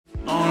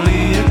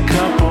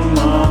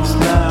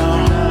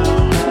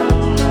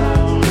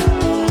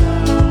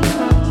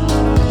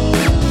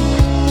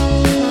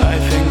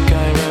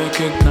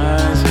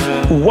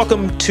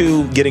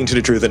to Getting to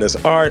the Truth in This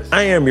Art.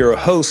 I am your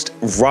host,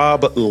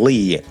 Rob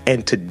Lee,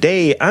 and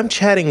today I'm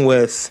chatting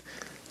with,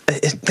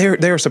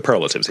 there are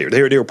superlatives here.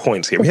 There are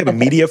points here. We have a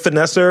media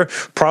finesser,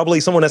 probably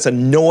someone that's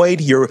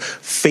annoyed your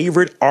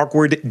favorite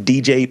awkward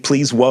DJ.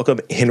 Please welcome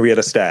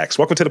Henrietta Stacks.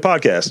 Welcome to the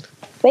podcast.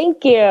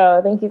 Thank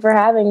you. Thank you for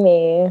having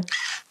me.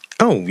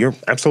 Oh, you're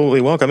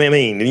absolutely welcome. I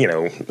mean, you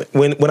know,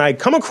 when I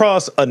come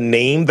across a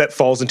name that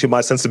falls into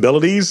my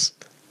sensibilities,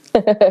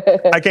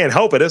 I can't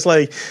help it. It's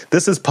like,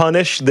 this is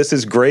Punish. This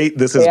is great.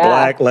 This is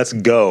Black. Let's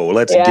go.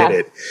 Let's get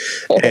it.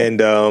 And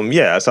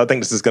so I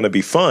think this is going to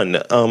be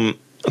fun.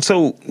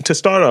 So to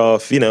start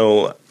off, you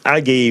know,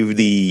 I gave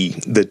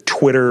the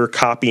Twitter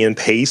copy and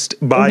paste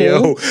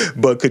bio,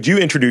 but could you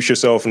introduce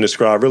yourself and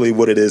describe really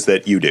what it is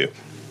that you do?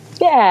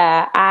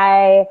 Yeah,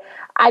 I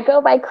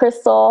go by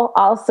Crystal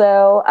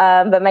also,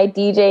 but my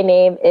DJ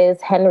name is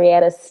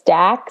Henrietta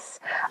Stacks.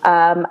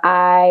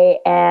 I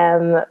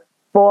am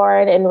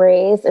born and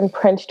raised in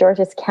Prince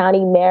George's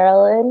County,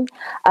 Maryland.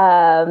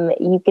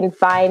 You can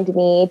find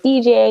me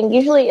DJing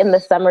usually in the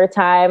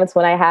summertime. It's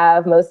when I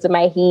have most of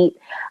my heat,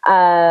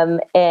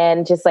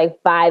 and just like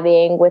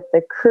vibing with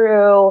the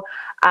crew.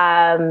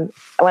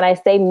 When I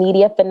say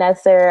media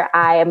finesser,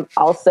 I am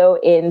also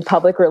in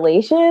public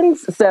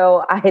relations.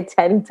 So I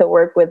tend to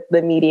work with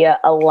the media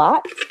a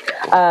lot,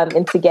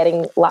 into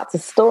getting lots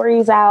of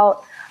stories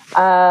out.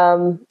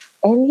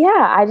 And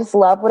yeah, I just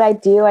love what I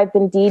do. I've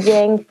been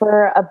DJing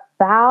for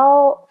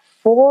about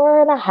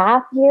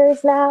 4.5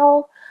 years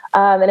now.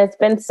 And it's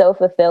been so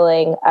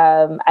fulfilling.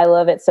 I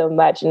love it so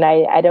much, and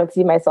I don't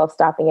see myself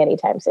stopping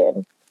anytime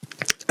soon.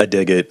 I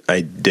dig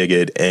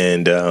it.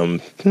 And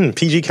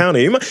PG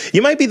County,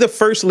 you might be the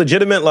first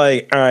legitimate,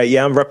 like, all right,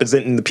 yeah, I'm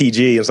representing the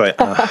PG. It's like,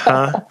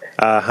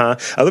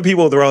 Other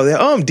people, they're all there,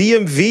 oh, I'm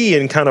DMV,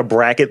 and kind of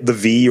bracket the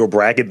V or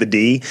bracket the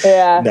D.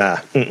 Yeah.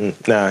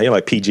 Nah, you're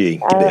like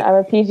PG. I'm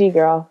a PG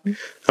girl.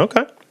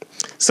 Okay.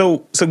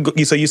 So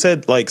you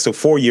said, like, so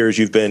 4 years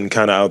you've been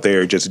kind of out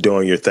there just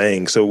doing your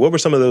thing. So what were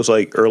some of those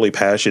like early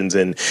passions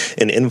and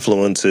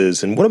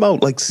influences? And what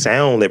about like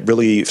sound and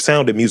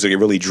music that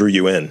really drew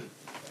you in?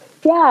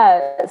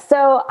 Yeah,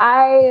 so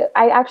I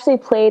actually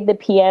played the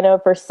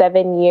piano for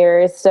 7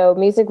 years. So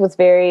music was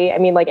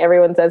like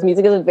everyone says,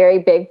 music is a very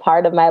big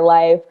part of my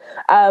life.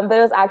 But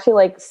it was actually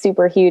like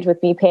super huge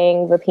with me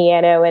playing the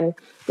piano. And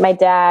my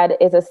dad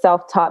is a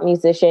self-taught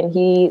musician.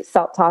 He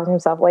self-taught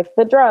himself like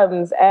the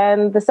drums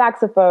and the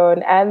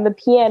saxophone and the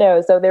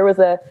piano. So there was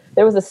a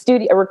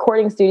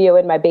recording studio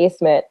in my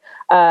basement.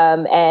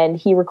 And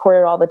he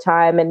recorded all the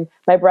time. And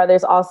my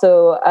brother's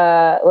also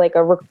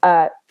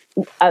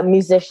a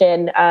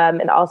musician,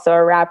 and also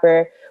a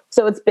rapper.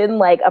 So it's been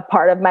like a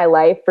part of my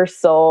life for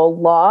so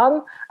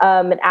long.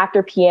 And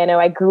after piano,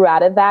 I grew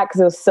out of that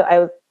because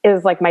it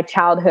was like my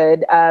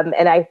childhood.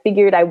 And I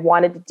figured I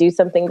wanted to do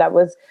something that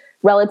was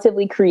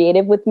relatively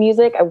creative with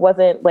music. I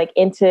wasn't like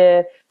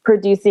into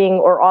producing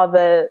or all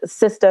the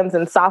systems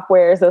and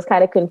softwares. Those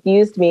kind of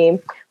confused me.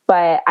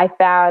 But I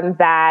found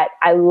that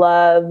I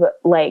love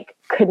like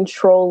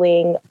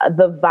controlling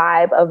the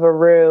vibe of a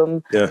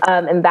room.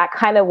 And that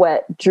kind of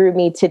what drew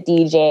me to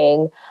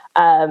DJing,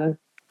 and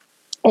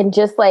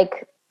just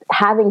like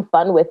having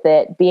fun with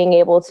it, being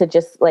able to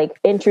just like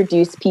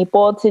introduce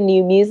people to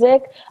new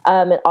music,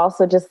 and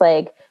also just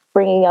like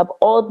bringing up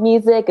old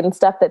music and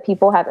stuff that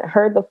people haven't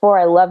heard before.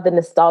 I love the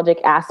nostalgic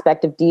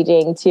aspect of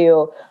DJing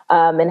too,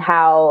 and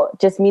how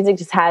just music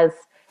just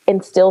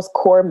instills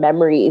core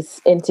memories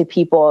into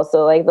people.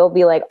 So like they'll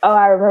be like, oh,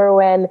 I remember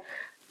when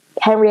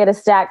Henrietta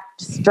Stack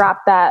just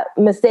dropped that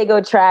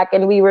Masego track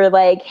and we were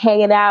like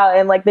hanging out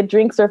and like the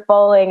drinks are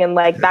falling, and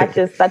like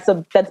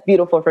that's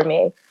beautiful for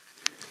me.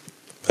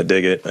 I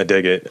dig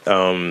it.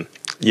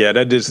 Yeah,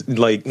 that is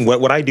like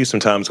what I do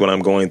sometimes when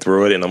I'm going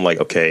through it, and I'm like,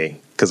 okay,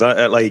 because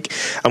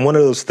I'm one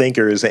of those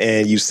thinkers,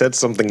 and you said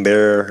something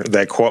there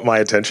that caught my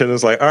attention.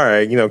 It's like, all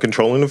right, you know,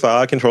 controlling the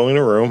vibe, controlling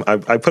the room. I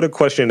put a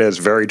question that's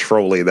very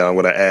trolly that I'm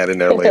going to add in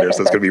there later,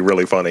 so it's going to be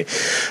really funny.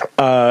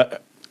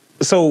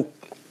 So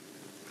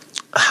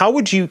how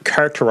would you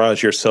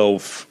characterize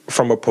yourself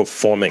from a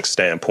performance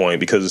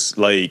standpoint? Because,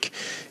 like,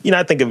 you know,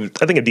 I think of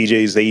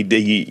DJs, they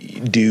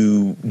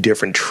do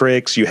different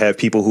tricks. You have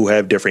people who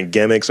have different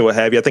gimmicks or what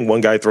have you. I think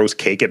one guy throws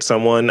cake at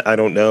someone. I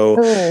don't know.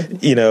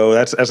 You know,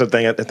 that's a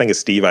thing. I think it's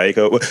Steve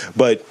Aiko,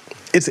 but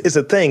it's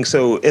a thing.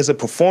 So as a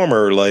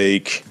performer,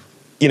 like,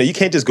 you know, you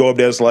can't just go up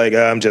there. It's like,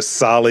 I'm just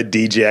solid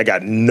DJ. I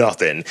got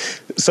nothing.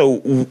 So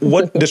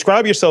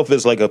describe yourself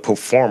as like a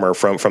performer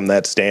from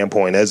that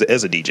standpoint as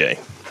a DJ.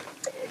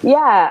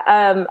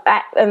 Yeah,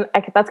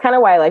 that's kind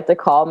of why I like to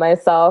call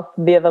myself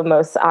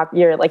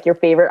your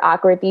favorite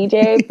awkward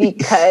DJ,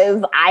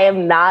 because I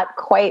am not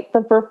quite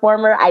the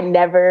performer. I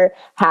never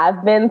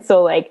have been.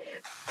 So like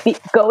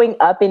going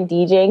up and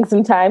DJing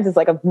sometimes is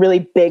like a really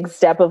big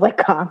step of like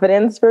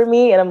confidence for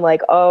me. And I'm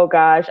like, oh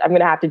gosh, I'm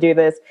going to have to do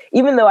this.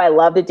 Even though I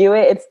love to do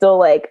it, it's still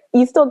like,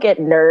 you still get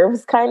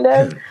nerves kind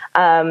of.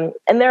 And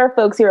there are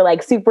folks who are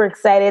like super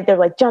excited. They're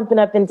like jumping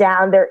up and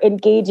down. They're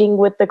engaging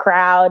with the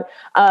crowd.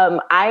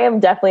 I am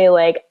definitely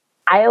like,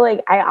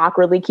 I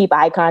awkwardly keep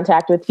eye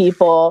contact with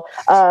people,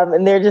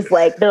 and they're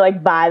like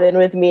vibing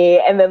with me,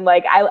 and then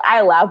like I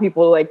allow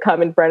people to like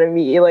come in front of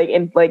me, like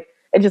and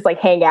just like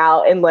hang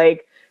out and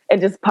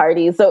just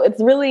party. So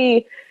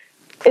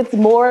it's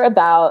more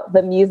about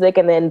the music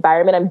and the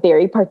environment. I'm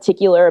very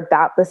particular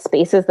about the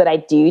spaces that I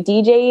do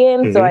DJ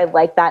in. So I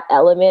like that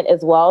element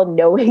as well,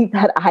 knowing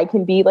that I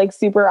can be like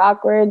super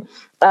awkward.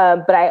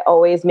 But I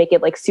always make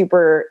it like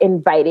super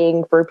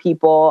inviting for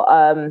people.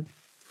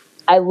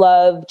 I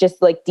love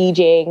just like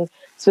DJing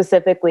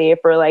specifically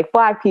for like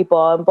Black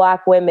people and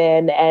Black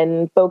women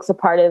and folks a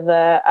part of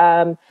the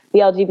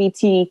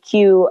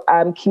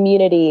LGBTQ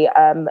community,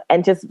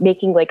 and just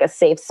making like a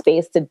safe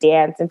space to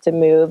dance and to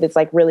move is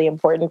like really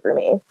important for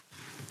me.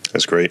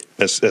 That's great.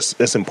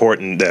 That's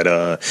important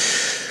that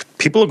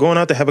people are going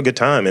out to have a good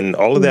time, and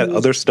all of that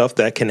other stuff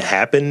that can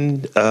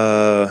happen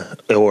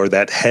or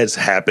that has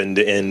happened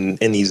in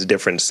these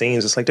different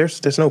scenes. It's like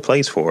there's no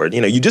place for it.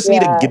 You know, you just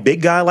need a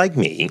big guy like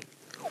me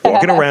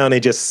walking around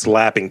and just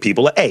slapping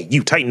people. Like, hey,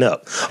 you tighten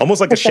up.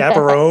 Almost like a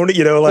chaperone,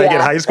 you know, like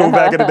in high school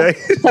back in the day.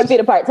 10 feet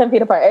apart,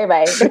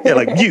 everybody. Yeah,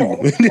 like you.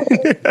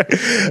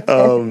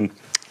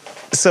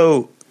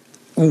 So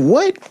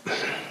what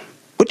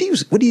do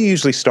you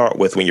usually start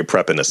with when you're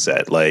prepping a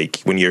set? Like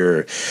when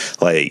you're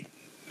like,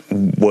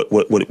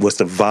 what's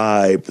the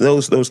vibe?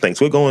 Those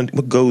things.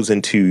 What goes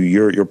into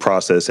your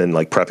process and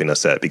like prepping a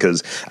set?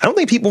 Because I don't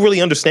think people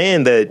really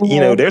understand that, you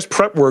know, there's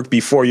prep work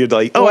before you're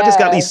like, I just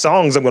got these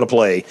songs I'm going to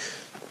play.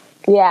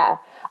 Yeah.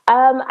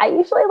 I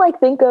usually like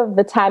think of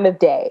the time of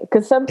day,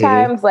 because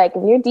sometimes like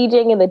when you're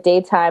DJing in the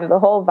daytime, the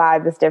whole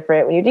vibe is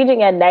different. When you're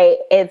DJing at night,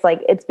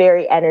 it's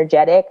very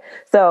energetic.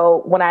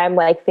 So when I'm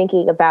like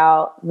thinking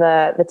about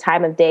the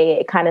time of day,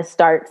 it kind of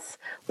starts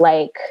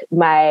like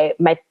my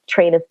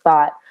train of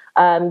thought.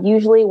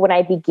 Usually when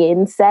I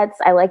begin sets,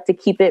 I like to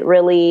keep it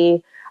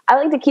really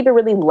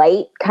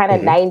light, kind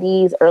of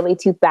 90s, early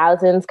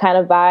 2000s kind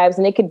of vibes.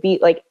 And it could be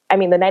like, I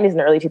mean, the 90s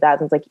and early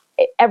 2000s, like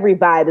every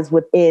vibe is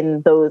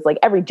within those, like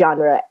every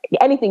genre,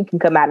 anything can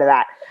come out of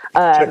that.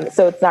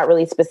 So it's not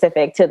really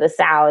specific to the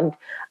sound.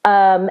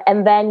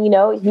 And then, you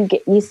know,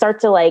 you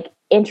start to like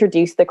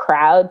introduce the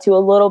crowd to a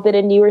little bit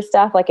of newer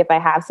stuff. Like if I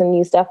have some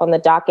new stuff on the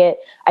docket,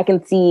 I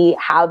can see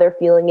how they're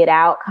feeling it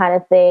out kind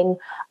of thing.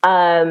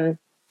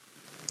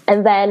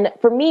 And then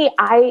for me,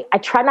 I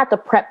try not to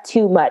prep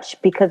too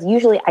much, because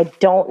usually I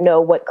don't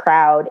know what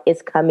crowd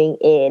is coming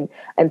in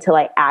until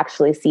I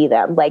actually see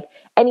them. Like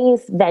any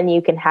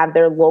venue can have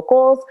their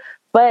locals,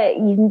 but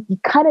you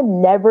kind of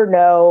never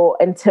know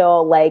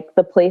until like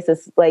the place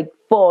is like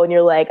full and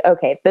you're like,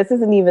 okay, this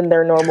isn't even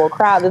their normal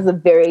crowd. This is a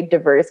very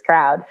diverse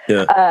crowd.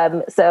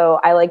 Yeah.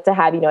 So I like to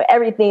have, you know,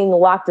 everything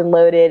locked and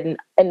loaded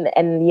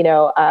and you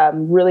know,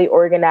 really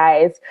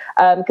organized.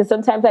 Because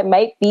sometimes I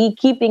might be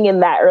keeping in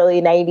that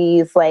early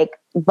 90s like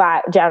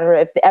vibe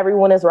genre if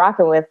everyone is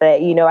rocking with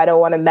it. You know, I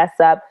don't want to mess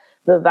up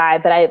the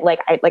vibe, but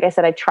I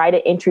said, I try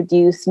to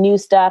introduce new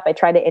stuff. I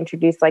try to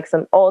introduce like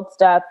some old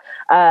stuff,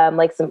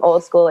 like some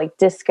old school, like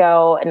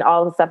disco and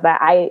all the stuff that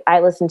I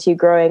listened to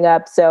growing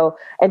up. So,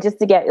 and just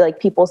to get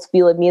like people's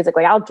feel of music,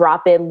 like I'll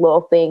drop in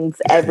little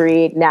things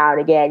every now and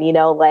again, you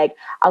know, like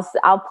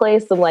I'll play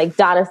some like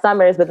Donna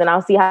Summers, but then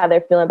I'll see how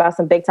they're feeling about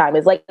some Big Time.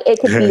 It's like, it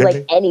could be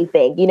like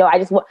anything, you know,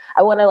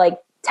 I want to like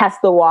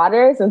test the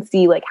waters and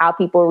see like how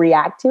people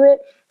react to it.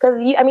 Cause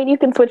you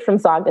can switch from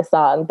song to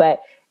song,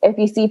 but if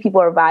you see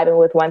people are vibing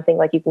with one thing,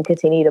 like you can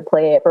continue to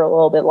play it for a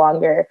little bit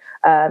longer,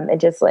 and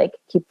just like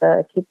keep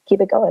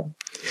it going.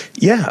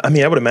 Yeah, I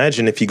mean, I would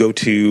imagine if you go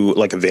to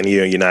like a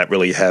venue and you're not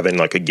really having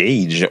like a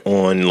gauge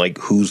on like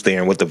who's there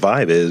and what the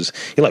vibe is,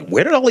 you're like,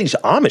 where did all these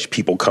Amish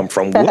people come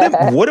from?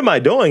 What am I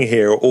doing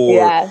here?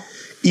 Or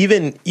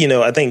even, you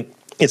know, I think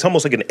it's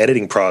almost like an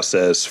editing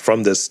process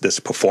from this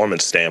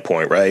performance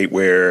standpoint, right?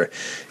 Where,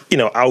 you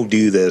know, I'll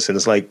do this, and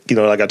it's like, you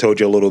know, like I told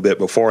you a little bit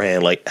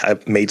beforehand, like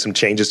I've made some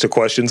changes to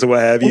questions or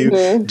what have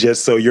you,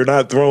 just so you're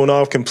not thrown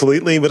off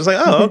completely. But it's like,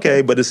 oh,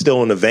 okay, but it's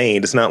still in the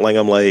vein. It's not like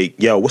I'm like,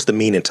 yo, what's the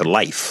meaning to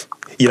life?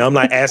 You know, I'm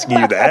not asking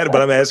you that,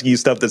 but I'm asking you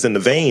stuff that's in the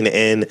vein.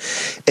 And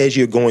as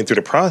you're going through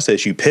the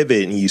process, you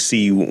pivot and you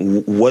see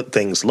what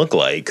things look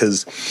like.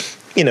 Because,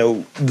 you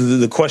know,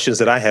 the questions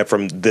that I have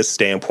from this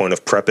standpoint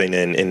of prepping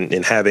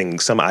and having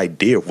some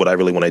idea of what I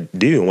really want to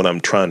do and what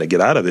I'm trying to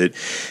get out of it,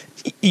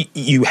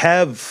 you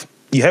have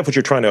what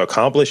you're trying to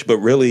accomplish, but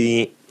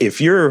really,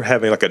 if you're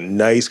having like a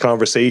nice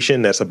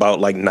conversation that's about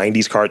like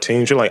 90s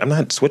cartoons, you're like, I'm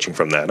not switching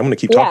from that. I'm going to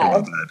keep talking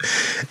about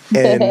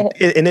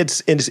that. And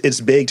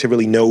it's big to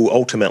really know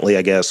ultimately,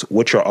 I guess,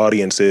 what your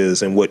audience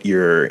is and what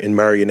and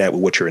marrying that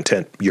with what your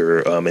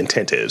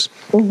intent is.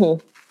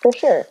 For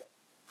sure.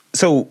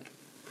 So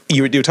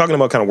you were talking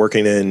about kind of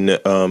working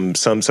in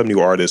some new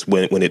artists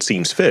when it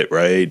seems fit,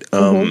 right?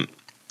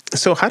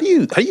 So how do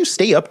you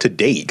stay up to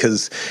date?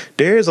 Because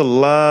there's a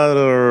lot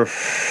of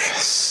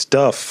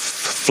stuff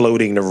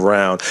floating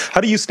around.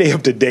 How do you stay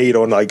up to date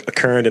on like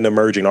current and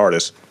emerging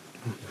artists?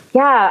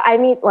 Yeah, I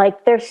mean,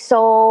 like there's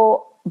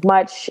so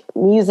much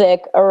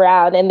music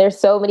around, and there's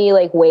so many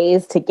like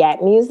ways to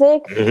get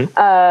music.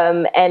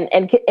 And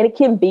it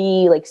can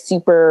be like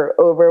super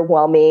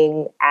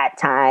overwhelming at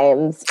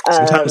times.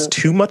 Sometimes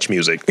too much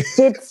music.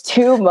 It's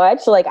too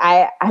much. Like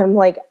I'm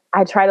like,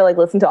 I try to like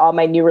listen to all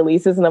my new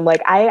releases, and I'm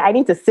like, I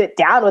need to sit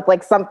down with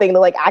like something to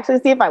like actually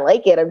see if I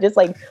like it. I'm just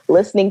like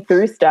listening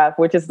through stuff,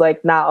 which is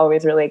like not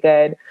always really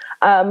good.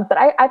 But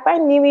I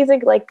find new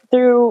music like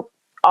through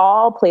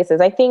all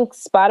places. I think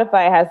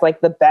Spotify has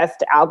like the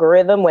best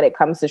algorithm when it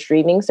comes to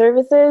streaming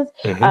services.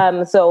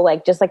 So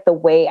like just like the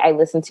way I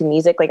listen to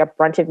music, like a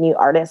bunch of new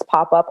artists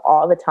pop up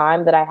all the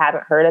time that I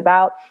haven't heard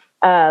about.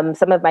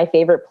 Some of my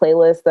favorite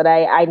playlists that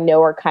I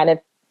know are kind of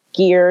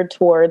geared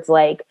towards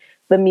like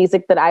the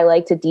music that I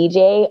like to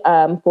DJ.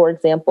 For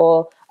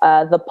example,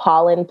 the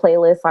Pollen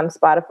playlist on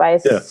Spotify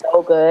is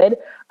so good.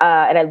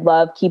 And I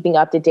love keeping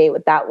up to date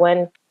with that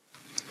one.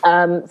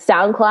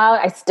 SoundCloud,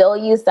 I still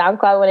use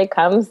SoundCloud when it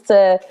comes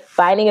to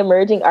finding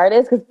emerging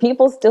artists, because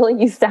people still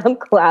use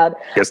SoundCloud.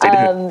 Yes, they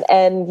do.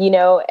 And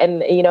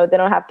they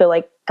don't have to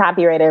like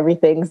copyright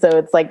everything, so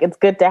it's like it's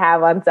good to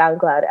have on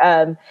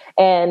SoundCloud.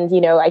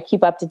 And I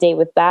keep up to date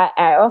with that.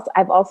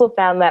 I've also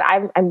found that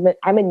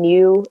I'm a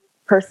new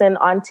person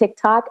on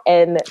TikTok,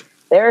 and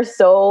there are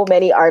so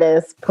many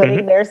artists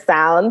putting their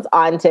sounds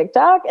on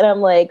TikTok, and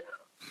I'm like,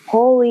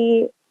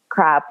 holy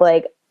crap,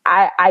 like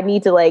I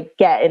need to like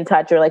get in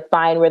touch or like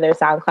find where their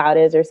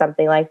SoundCloud is or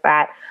something like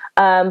that.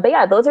 But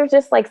yeah, those are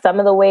just like some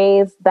of the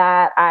ways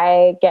that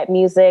I get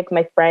music.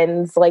 My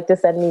friends like to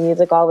send me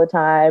music all the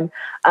time.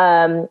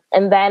 And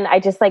then I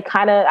just like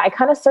kind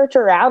of search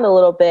around a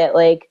little bit.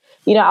 Like,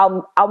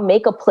 I'll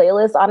make a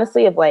playlist,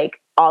 honestly, of like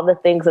all the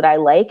things that I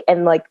like.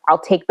 And like, I'll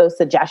take those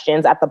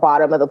suggestions at the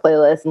bottom of the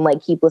playlist and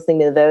like keep listening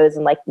to those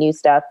and like new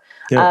stuff.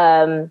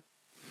 Yeah.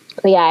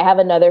 But yeah, I have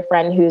another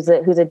friend who's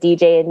a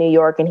DJ in New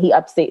York, and he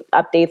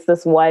updates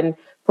this one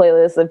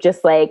playlist of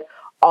just like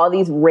all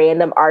these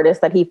random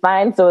artists that he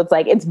finds. So it's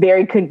like, it's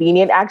very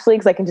convenient actually,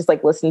 because I can just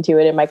like listen to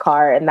it in my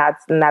car, and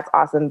that's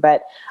awesome.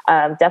 But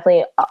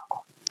definitely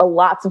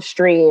lots of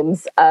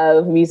streams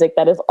of music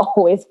that is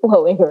always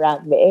flowing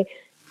around me.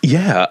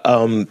 Yeah,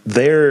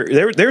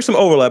 there's some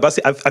overlap.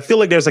 I feel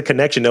like there's a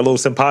connection, a little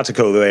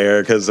simpatico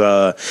there, because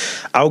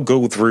I'll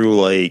go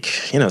through like,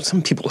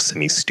 some people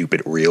send me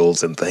stupid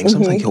reels and things.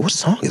 I'm like, yo, what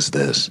song is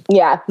this?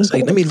 Yeah, it's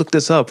like, let me look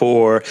this up.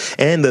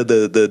 And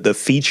the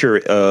feature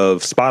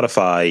of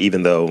Spotify,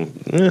 even though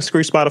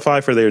screw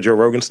Spotify for their Joe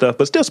Rogan stuff,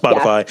 but still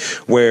Spotify,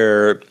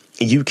 where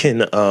you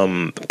can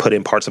put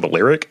in parts of a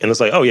lyric, and it's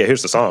like, oh yeah,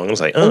 here's the song. And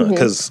it's like,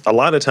 because a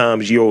lot of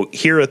times you'll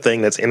hear a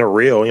thing that's in a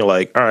reel, and you're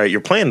like, all right,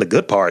 you're playing the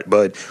good part,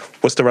 but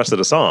what's the rest of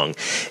the song?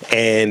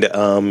 And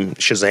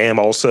Shazam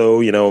also,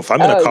 if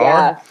I'm in a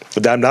car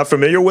that I'm not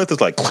familiar with,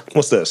 it's like,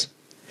 what's this?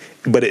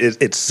 But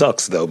it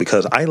sucks though,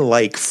 because I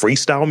like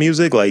freestyle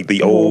music, like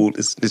the old.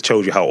 It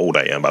shows you how old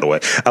I am, by the way.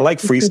 I like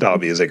freestyle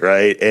music,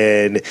 right?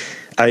 And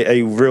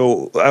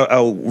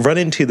I'll run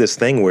into this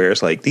thing where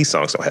it's like, these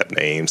songs don't have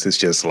names. It's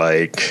just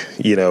like,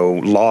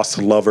 Lost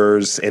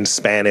Lovers in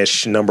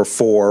Spanish #4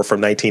 from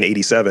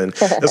 1987.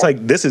 It's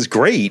like, this is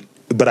great,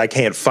 but I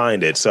can't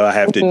find it, so I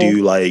have to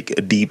do like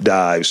deep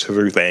dives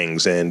through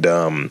things. And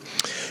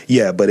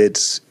but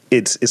it's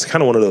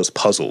kind of one of those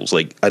puzzles.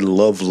 Like, I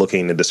love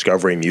looking and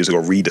discovering music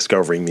or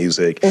rediscovering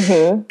music,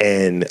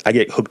 and I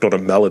get hooked on a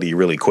melody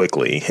really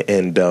quickly.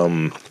 And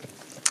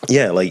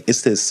like,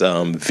 it's this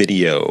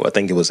video, I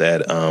think it was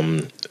at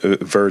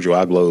Virgil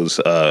Abloh's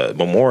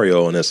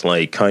memorial, and it's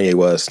like Kanye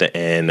West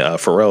and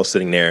Pharrell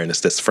sitting there, and it's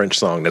this French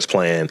song that's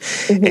playing,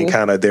 and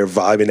kind of they're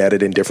vibing at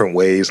it in different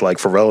ways. Like,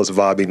 Pharrell is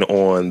vibing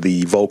on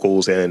the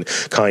vocals, and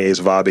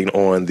Kanye's vibing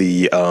on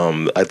the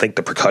I think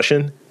the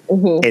percussion.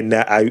 And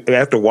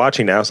after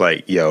watching that, I was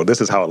like, yo, this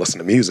is how I listen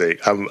to music.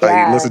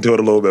 I listen to it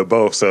a little bit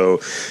both.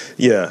 So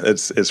yeah,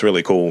 it's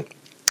really cool.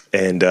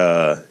 And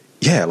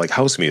like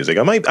house music.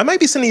 I might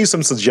be sending you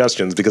some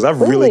suggestions, because I've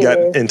really got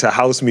into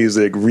house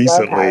music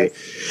recently.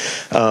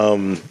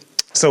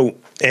 So,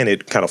 and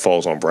it kind of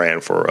falls on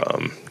brand for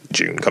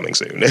June coming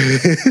soon.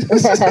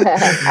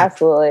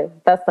 Absolutely.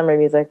 That's summer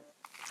music.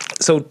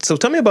 So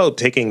tell me about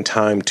taking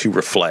time to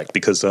reflect,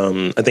 because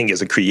I think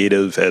as a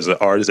creative, as an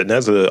artist, and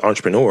as an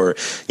entrepreneur,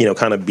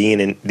 kind of being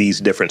in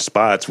these different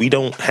spots, we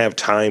don't have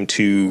time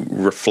to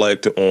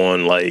reflect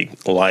on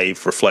like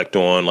life, reflect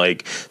on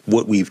like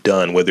what we've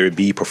done, whether it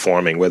be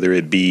performing, whether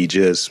it be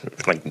just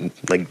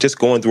like just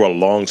going through a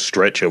long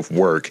stretch of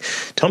work.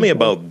 Tell me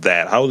about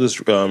that. How does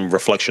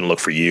reflection look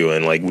for you,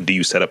 and like, do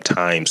you set up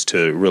times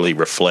to really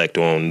reflect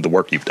on the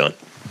work you've done?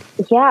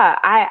 Yeah,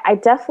 I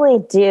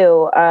definitely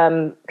do.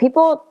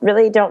 People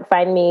really don't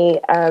find me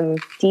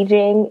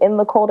DJing in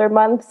the colder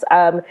months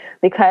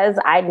because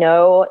I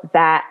know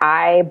that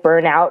I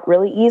burn out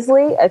really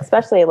easily,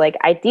 especially like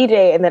I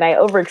DJ and then I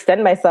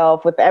overextend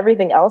myself with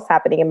everything else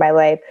happening in my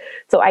life.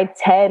 So I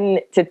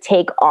tend to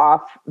take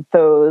off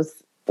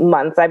those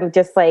months. I'm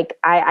just like,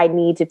 I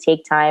need to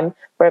take time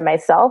for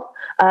myself.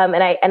 And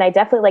I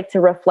definitely like to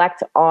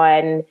reflect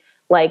on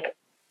like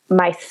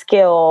my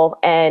skill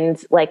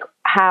and like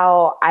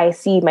how I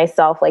see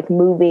myself like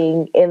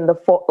moving in the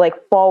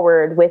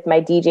forward with my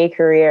DJ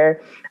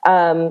career.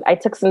 I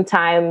took some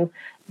time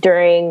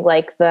during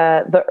like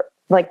the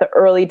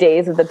early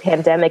days of the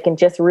pandemic and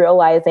just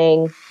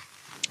realizing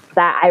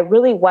that I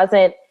really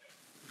wasn't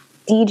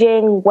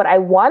DJing what I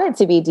wanted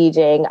to be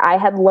DJing. I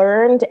had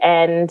learned,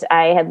 and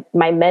I had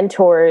my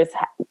mentors,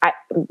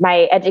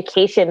 my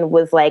education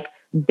was like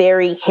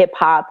very hip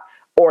hop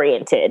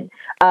oriented.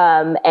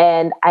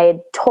 And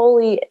I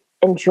totally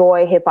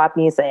enjoy hip hop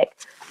music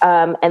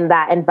and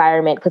that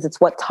environment because it's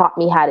what taught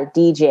me how to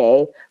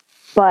DJ.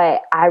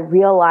 But I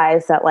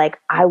realized that like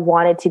I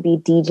wanted to be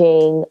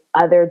DJing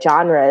other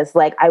genres.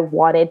 Like I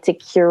wanted to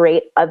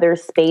curate other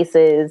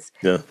spaces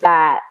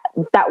that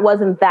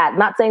wasn't that.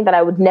 Not saying that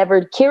I would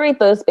never curate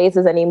those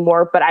spaces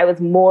anymore, but I was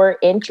more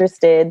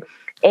interested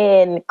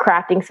in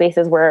crafting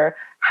spaces where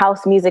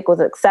house music was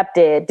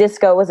accepted,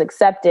 disco was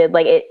accepted.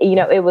 Like it,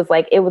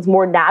 it was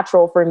more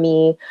natural for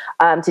me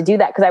to do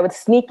that because I would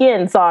sneak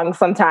in songs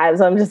sometimes.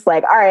 I'm just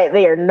like, all right,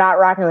 they are not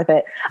rocking with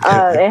it,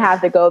 and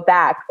have to go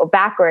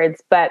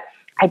backwards. But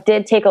I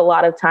did take a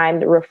lot of time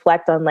to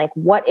reflect on like,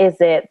 what is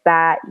it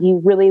that you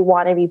really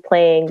want to be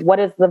playing? What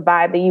is the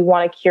vibe that you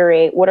want to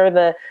curate? What are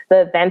the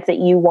events that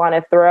you want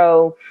to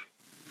throw?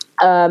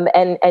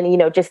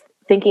 And just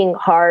thinking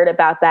hard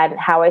about that and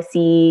how I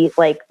see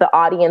like the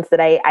audience that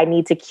I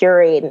need to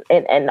curate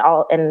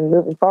and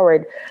moving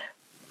forward.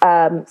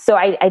 So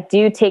I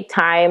do take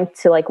time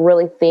to like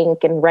really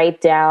think and write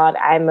down.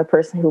 I'm a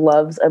person who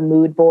loves a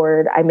mood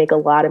board. I make a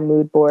lot of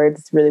mood boards.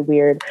 It's really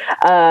weird.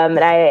 And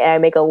I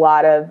make a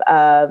lot of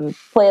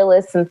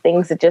playlists and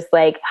things that just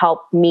like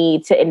help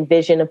me to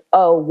envision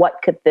what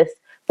could this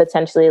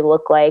potentially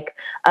look like.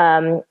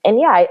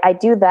 I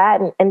do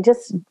that and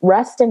just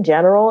rest in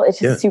general. It's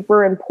just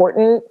super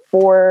important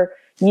for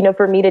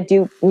me to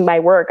do my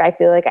work. I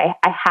feel like I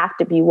have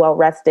to be well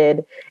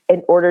rested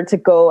in order to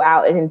go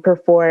out and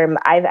perform.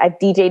 I've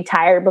DJ'd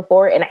tired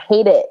before and I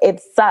hate it. It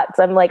sucks.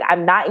 I'm like,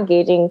 I'm not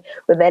engaging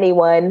with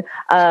anyone.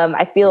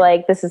 I feel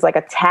like this is like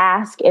a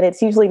task and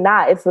it's usually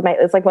not.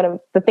 It's like one of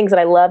the things that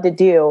I love to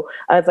do.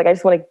 It's like, I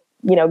just want to,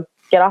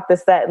 get off the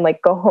set and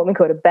like go home and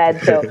go to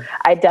bed. So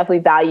I definitely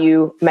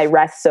value my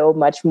rest so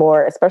much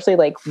more, especially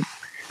like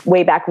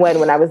way back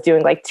when I was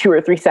doing like 2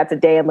 or 3 sets a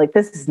day. I'm like,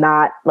 this is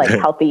not like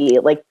healthy.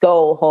 Like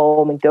go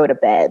home and go to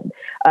bed.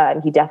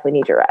 You definitely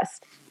need your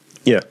rest.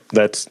 Yeah,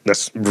 that's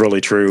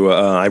really true.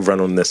 I've run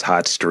on this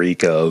hot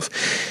streak of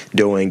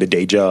doing the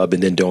day job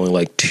and then doing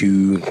like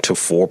 2 to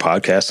 4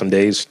 podcasts some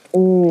days.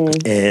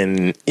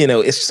 And,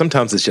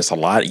 sometimes it's just a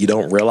lot. You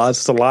don't realize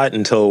it's a lot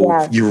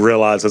until you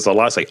realize it's a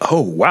lot. It's like, oh,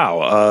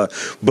 wow,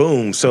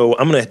 boom. So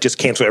I'm going to just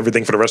cancel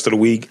everything for the rest of the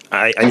week.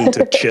 I need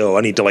to chill.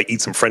 I need to like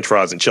eat some French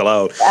fries and chill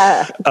out.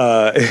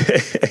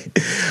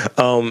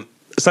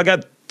 So I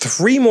got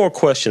 3 more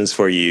questions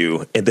for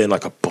you and then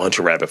like a bunch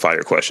of rapid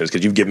fire questions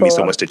because you've given me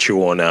so much to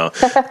chew on now.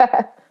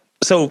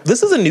 So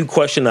this is a new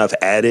question I've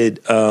added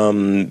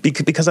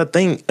because I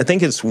think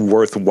it's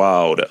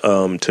worthwhile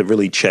to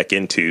really check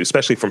into,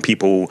 especially from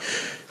people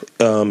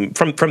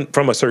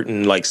from a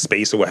certain like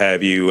space or what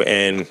have you.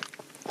 And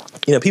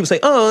people say,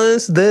 oh,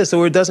 it's this,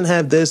 or it doesn't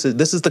have this.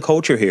 This is the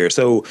culture here.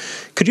 So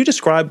could you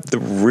describe the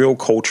real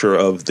culture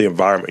of the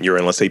environment you're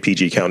in, let's say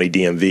PG County,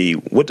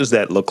 DMV? What does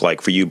that look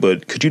like for you?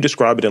 But could you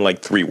describe it in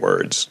like 3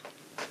 words?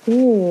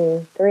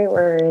 3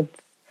 words.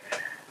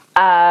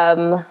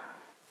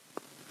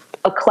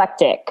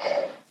 Eclectic.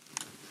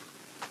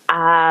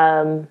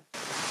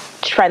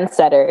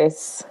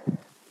 Trendsetters.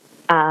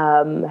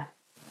 The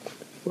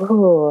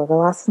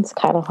last one's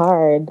kind of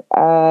hard.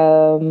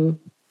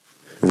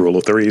 Rule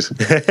of 3s.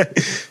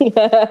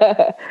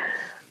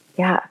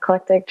 Yeah,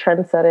 eclectic,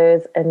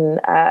 trendsetters, and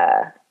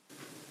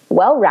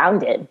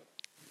well-rounded.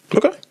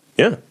 Okay,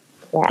 yeah.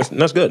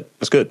 That's good.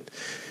 That's good.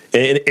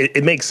 And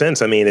it makes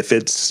sense. I mean, if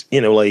it's,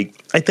 like,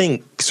 I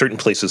think certain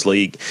places,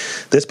 like,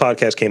 this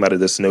podcast came out of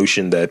this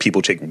notion that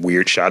people take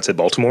weird shots at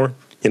Baltimore,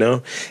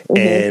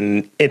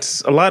 and it's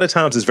a lot of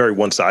times it's very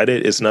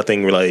one-sided. It's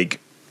nothing like,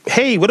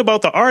 hey, what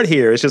about the art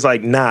here? It's just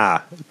like,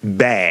 nah,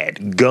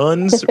 bad.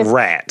 Guns,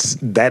 rats.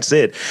 That's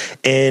it.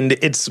 And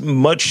it's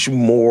much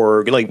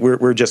more like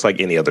we're just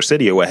like any other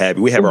city or what have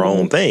you. We have our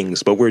own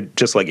things, but we're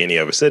just like any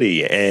other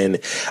city. And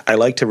I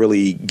like to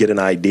really get an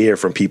idea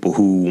from people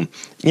who,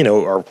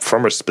 are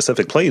from a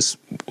specific place.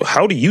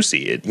 How do you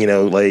see it?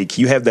 Like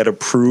you have that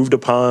approved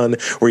upon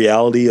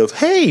reality of,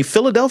 hey,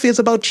 Philadelphia is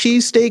about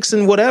cheesesteaks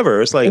and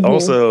whatever. It's like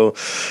also,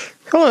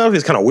 Philadelphia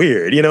is kind of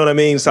weird, you know what I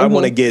mean? So I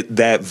want to get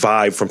that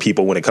vibe from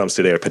people when it comes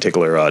to their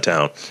particular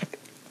town.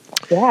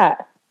 Yeah.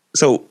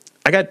 So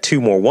I got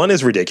 2 more. One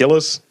is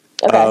ridiculous.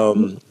 Okay. So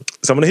I'm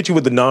going to hit you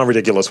with the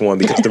non-ridiculous one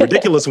because the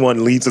ridiculous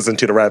one leads us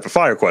into the rapid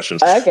fire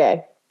questions.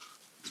 Okay.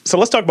 So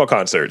let's talk about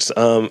concerts.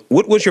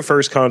 What was your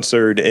first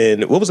concert,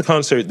 and what was a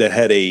concert that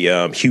had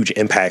a huge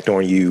impact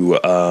on you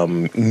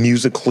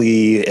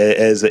musically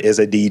as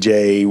a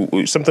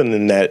DJ? Something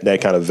in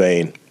that kind of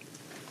vein.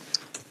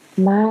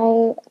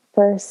 My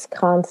first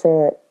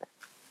concert.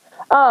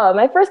 Oh,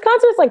 my first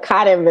concert was like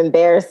kind of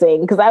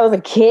embarrassing because I was a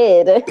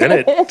kid.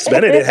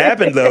 It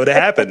happened though. It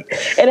happened.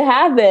 It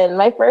happened.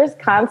 My first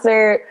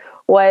concert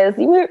was,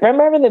 you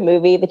remember the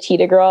movie The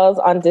Cheetah Girls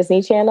on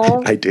Disney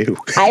Channel? I do.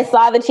 I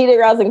saw the Cheetah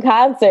Girls in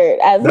concert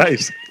as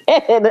Nice. a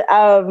kid.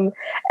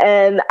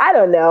 And I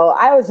don't know,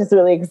 I was just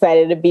really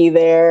excited to be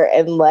there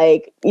and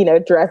like,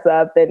 dress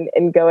up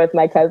and go with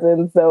my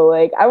cousins. So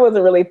like, I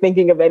wasn't really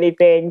thinking of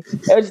anything.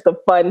 It was just a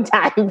fun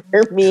time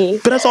for me.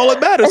 But that's all that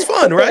matters.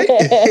 Fun, right?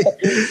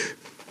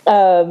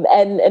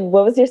 And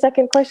what was your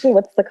second question?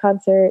 What's the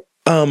concert?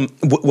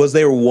 Was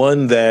there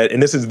one that,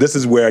 and this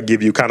is where I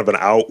give you kind of an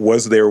out.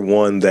 Was there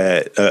one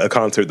that a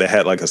concert that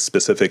had like a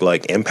specific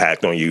like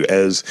impact on you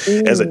as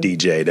a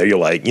DJ that you're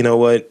like, you know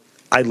what,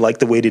 I like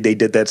the way that they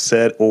did that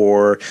set,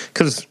 or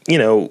because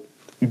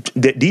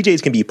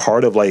DJs can be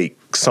part of like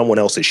someone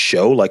else's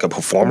show, like a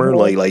performer,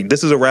 like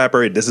this is a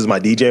rapper, this is my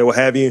DJ, what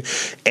have you.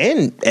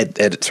 And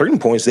at certain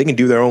points, they can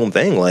do their own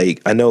thing.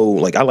 Like I know,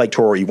 like I like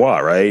Tori Wah,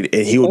 right?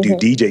 And he will do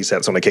DJ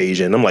sets on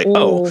occasion. I'm like,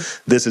 oh,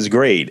 this is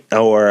great.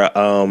 Or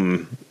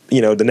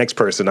the next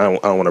person, I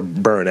don't want to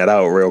burn that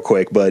out real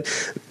quick, but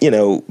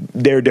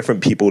there are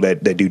different people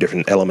that do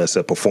different elements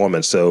of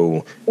performance.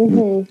 So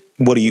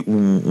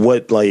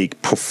what like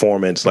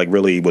performance like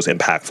really was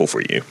impactful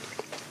for you?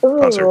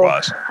 Concert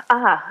wise?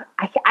 I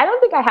don't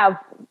think I have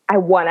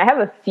one. I have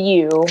a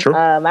few. Sure.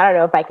 I don't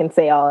know if I can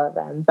say all of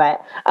them,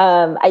 but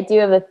I do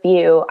have a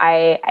few.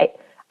 I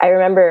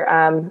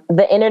remember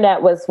the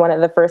internet was one of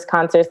the first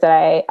concerts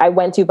that I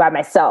went to by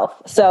myself.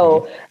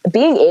 So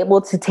being able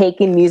to take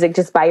in music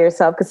just by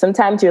yourself, because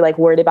sometimes you're like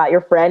worried about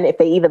your friend if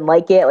they even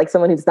like it, like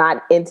someone who's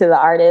not into the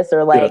artist,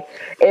 or like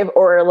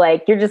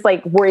you're just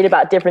like worried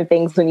about different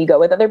things when you go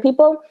with other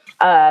people.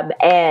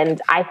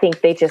 And I think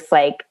they just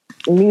like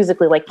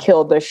musically like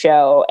killed the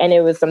show, and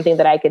it was something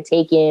that I could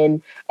take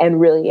in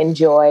and really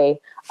enjoy.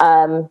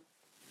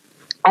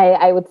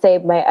 I would say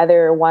my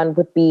other one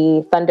would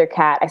be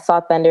Thundercat. I saw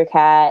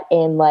Thundercat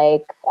in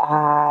like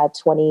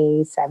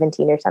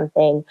 2017 or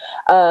something.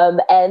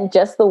 And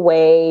just the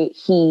way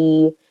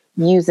he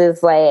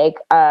uses like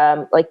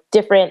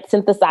different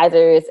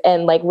synthesizers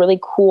and like really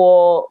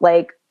cool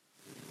like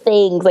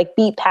things like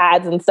beat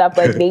pads and stuff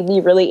like made me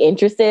really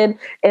interested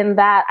in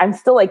that. I'm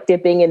still like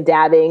dipping and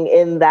dabbing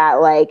in that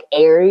like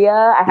area.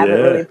 I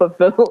haven't really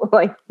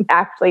like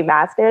actually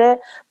mastered it,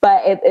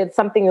 but it's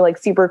something like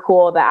super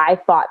cool that I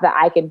thought that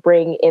I could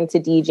bring into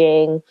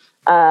DJing,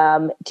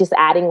 just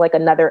adding like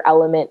another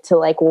element to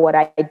like what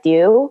I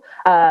do.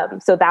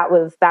 So that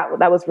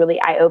was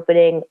really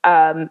eye-opening.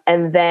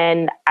 And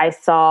then I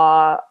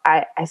saw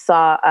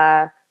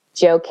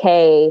Joe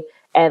K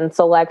and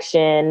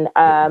Selection,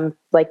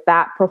 like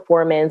that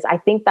performance. I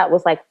think that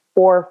was like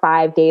 4 or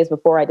 5 days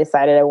before I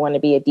decided I wanted to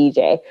be a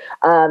DJ.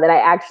 And I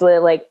actually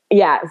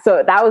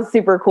so that was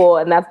super cool.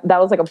 And that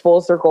was like a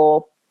full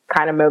circle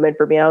kind of moment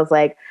for me. I was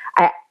like,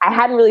 I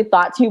hadn't really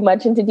thought too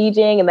much into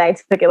DJing, and then I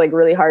took it like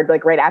really hard,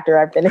 like right after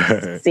I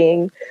finished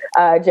seeing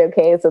Joe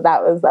K. So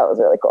that was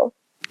really cool.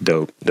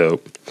 Dope.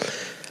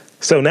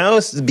 So now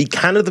it's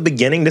kind of the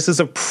beginning. This is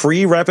a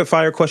pre-rapid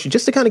fire question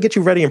just to kind of get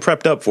you ready and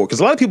prepped up for, because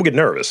a lot of people get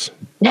nervous.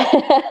 I'm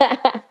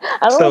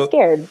a little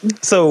scared.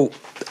 So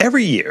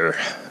every year,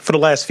 for the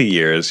last few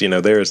years,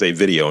 there is a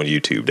video on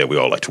YouTube that we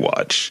all like to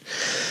watch.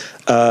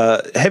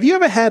 Have you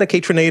ever had a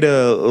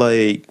Henrietta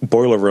like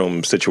boiler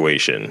room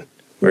situation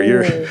where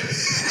you're,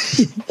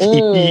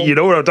 you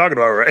know what I'm talking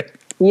about, right?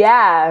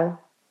 Yeah.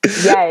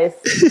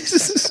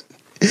 Yes.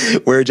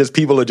 Where just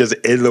people are just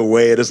in the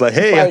way, and it's like,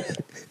 hey.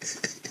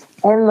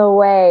 In the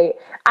way.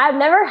 I've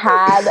never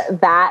had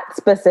that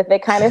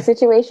specific kind of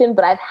situation,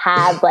 but I've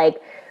had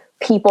like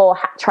people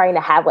trying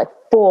to have like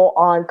full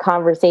on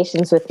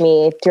conversations with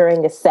me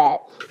during a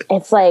set.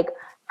 It's like,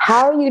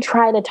 how are you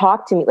trying to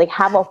talk to me? Like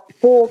have a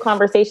full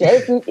conversation.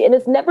 And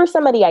it's never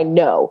somebody I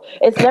know.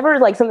 It's never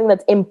like something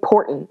that's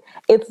important.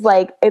 It's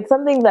like, it's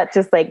something that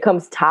just like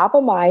comes top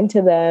of mind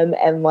to them.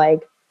 And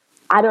like,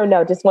 I don't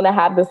know, just want to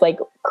have this like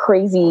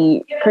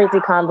crazy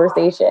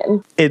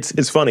conversation.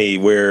 It's funny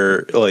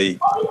where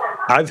like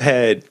I've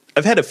had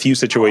a few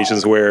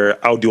situations where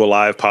I'll do a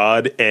live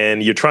pod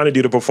and you're trying to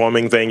do the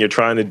performing thing, you're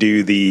trying to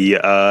do the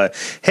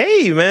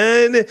hey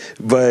man,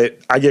 but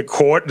I get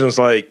caught and it's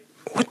like,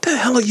 what the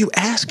hell are you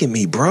asking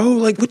me, bro?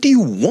 Like, what do you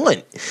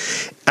want?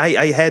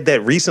 I had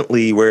that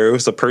recently where it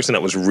was a person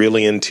that was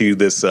really into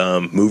this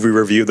movie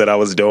review that I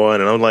was doing,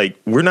 and I'm like,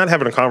 we're not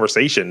having a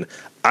conversation.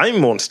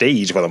 I'm on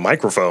stage with a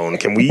microphone.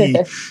 Can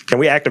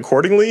we act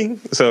accordingly?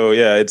 So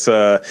yeah, it's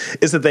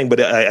the thing, but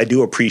I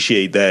do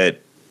appreciate that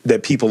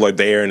people are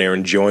there and they're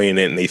enjoying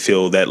it and they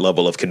feel that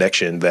level of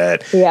connection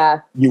that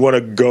you want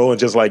to go and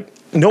just like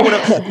no one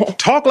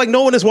talk like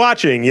no one is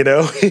watching,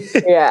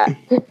 Yeah.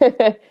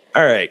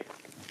 All right.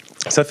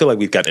 So I feel like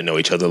we've got to know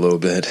each other a little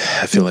bit.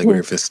 I feel like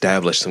we've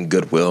established some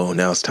goodwill.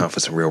 Now it's time for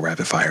some real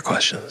rapid fire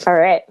questions. All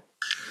right.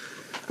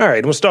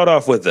 We'll start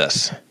off with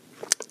this.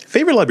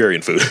 Favorite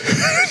Liberian food?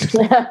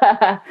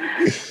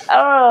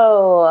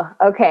 Oh,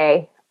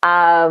 okay.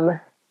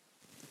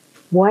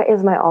 What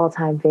is my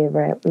all-time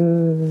favorite?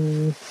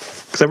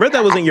 Because So I read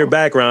that was in your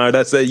background.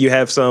 That's that you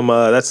have some.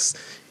 That's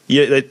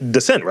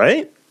descent,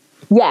 right?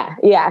 Yeah,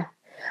 yeah.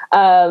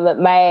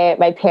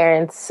 My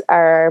parents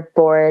were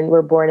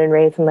born and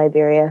raised in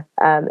Liberia,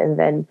 and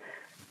then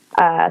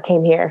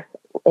came here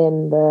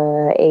in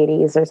the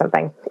 80s or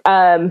something.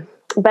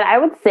 But I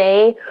would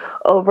say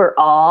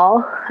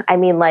overall, I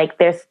mean, like,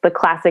 there's the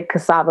classic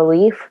cassava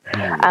leaf,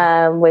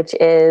 which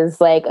is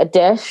like a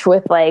dish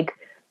with like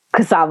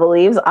cassava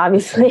leaves,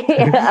 obviously.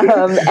 And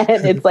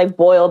it's like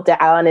boiled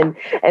down and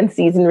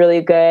seasoned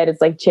really good.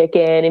 It's like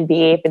chicken and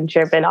beef and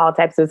shrimp and all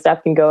types of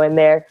stuff can go in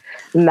there.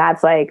 And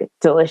that's like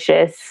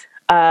delicious.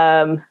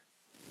 Yeah,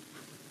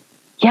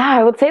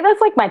 I would say that's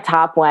like my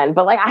top one,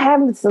 but like I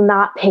am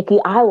not picky.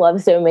 I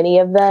love so many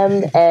of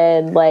them.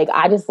 And like,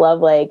 I just love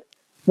like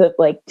the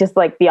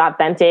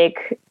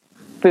authentic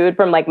food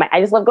from like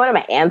I just love going to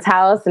my aunt's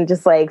house and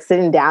just like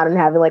sitting down and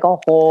having like a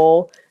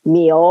whole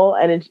meal,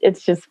 and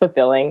it's just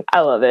fulfilling.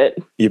 I love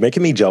it. You're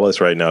making me jealous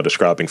right now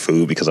describing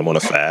food because I'm on a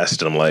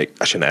fast and I'm like,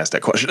 I shouldn't ask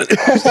that question.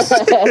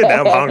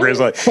 Now I'm hungry.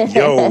 It's like,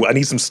 yo, I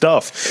need some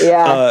stuff.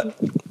 Yeah.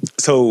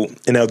 So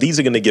now these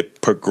are going to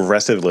get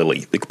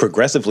progressively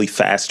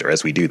faster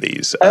as we do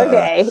these.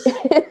 Okay.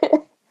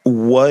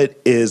 What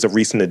is a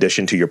recent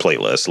addition to your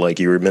playlist? Like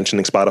you were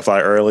mentioning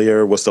Spotify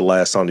earlier. What's the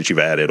last song that you've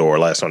added or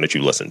last song that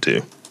you listened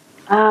to?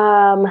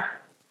 Playlist.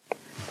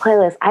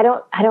 I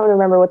don't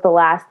remember what the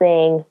last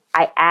thing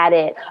I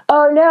added.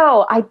 Oh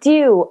no, I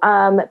do.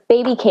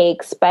 Baby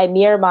Cakes by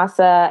Mir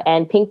Masa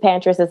and Pink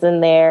Pantress is in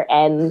there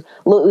and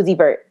Lil Uzi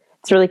Vert.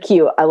 It's really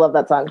cute. I love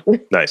that song.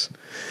 Nice.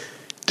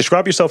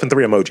 Describe yourself in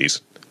 3 emojis.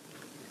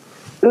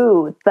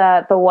 Ooh,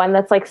 the one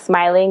that's like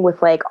smiling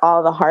with like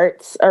all the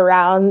hearts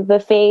around the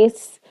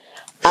face.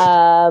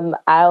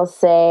 I'll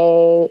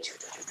say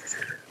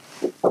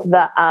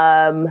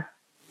the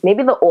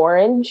maybe the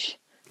orange.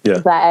 Yeah,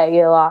 I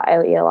eat a lot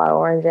of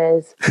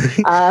oranges.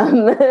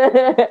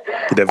 that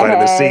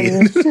vitamin C.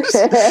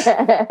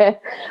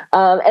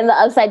 And the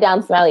upside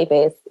down smiley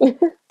face.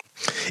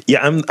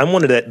 Yeah, I'm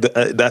one of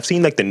that. I've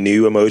seen like the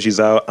new emojis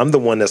out. I'm the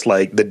one that's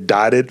like the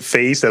dotted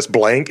face that's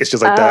blank. It's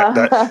just like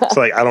that. It's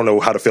like I don't know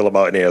how to feel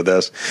about any of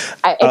this.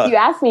 If you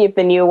asked me if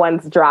the new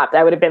ones dropped,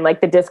 I would have been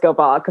like the disco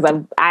ball because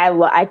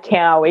I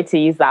can't wait to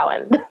use that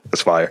one.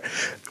 That's fire.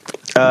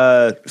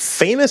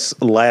 Famous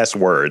last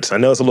words. I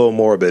know it's a little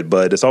morbid,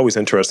 but it's always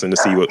interesting to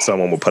see what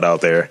someone will put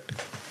out there.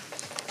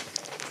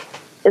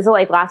 Is it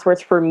like last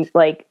words for me,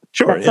 like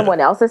sure, that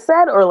someone else has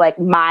said, or like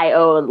my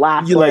own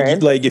last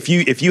words? Like if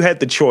you had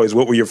the choice,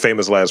 what would your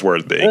famous last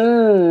words be?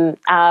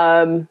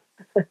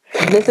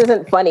 This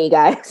isn't funny,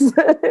 guys.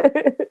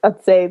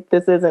 I'd say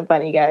this isn't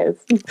funny, guys.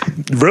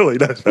 Really?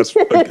 That's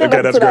okay.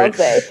 That's great.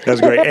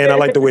 That's great. And I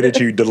like the way that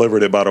you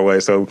delivered it, by the way.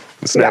 So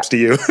snaps to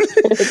you.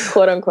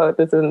 Quote unquote,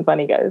 this isn't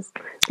funny, guys.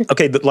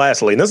 Okay, but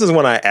lastly, and this is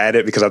one I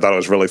added because I thought it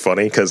was really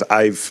funny because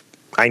I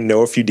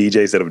know a few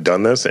DJs that have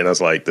done this, and I was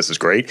like, this is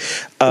great.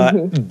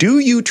 Do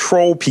you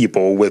troll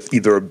people with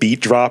either a beat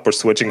drop or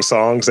switching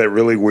songs at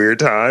really weird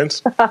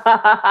times?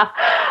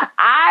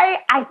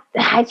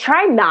 I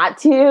try not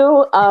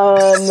to,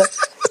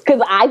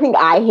 because I think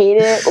I hate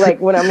it. Like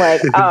when I'm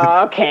like,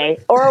 oh, okay.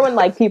 Or when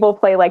like people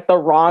play like the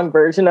wrong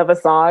version of a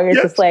song.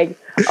 It's just like,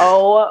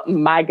 oh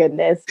my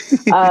goodness.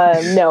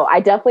 No, I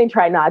definitely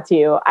try not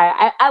to.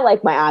 I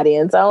like my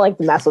audience. I don't like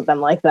to mess with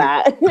them like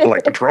that. I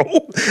like to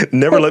troll.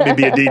 Never let me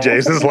be a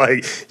DJ. It's just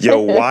like, yo,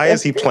 why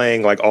is he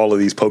playing like all of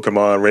these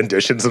Pokemon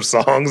renditions of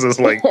songs? It's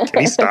like, can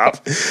he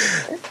stop?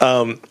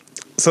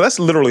 So that's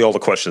literally all the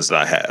questions that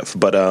I have.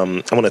 But I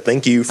want to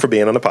thank you for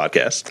being on the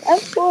podcast.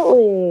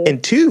 Absolutely.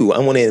 And 2, I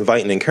want to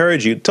invite and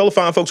encourage you. Tell the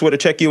fine folks where to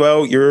check you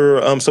out,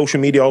 your social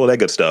media, all of that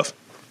good stuff.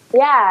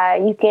 Yeah,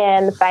 you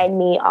can find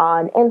me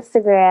on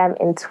Instagram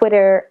and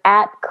Twitter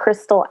at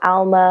Crystal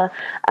Alma.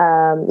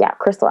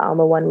 Crystal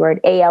Alma, one word.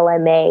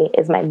 ALMA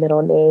is my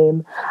middle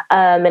name.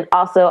 And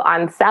also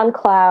on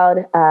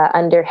SoundCloud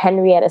under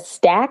Henrietta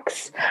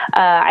Stacks.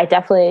 I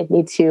definitely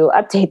need to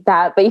update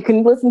that, but you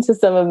can listen to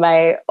some of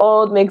my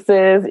old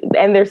mixes,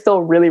 and they're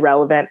still really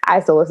relevant.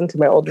 I still listen to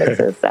my old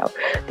mixes, so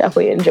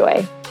definitely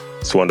enjoy.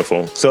 It's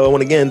wonderful. So I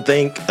want to again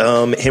thank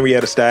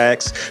Henrietta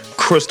Stacks,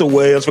 Crystal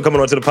Williams for coming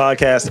on to the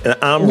podcast. And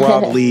I'm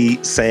Rob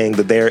Lee saying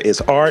that there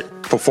is art,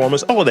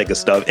 performance, all of that good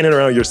stuff in and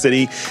around your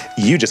city.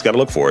 You just got to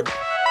look for it.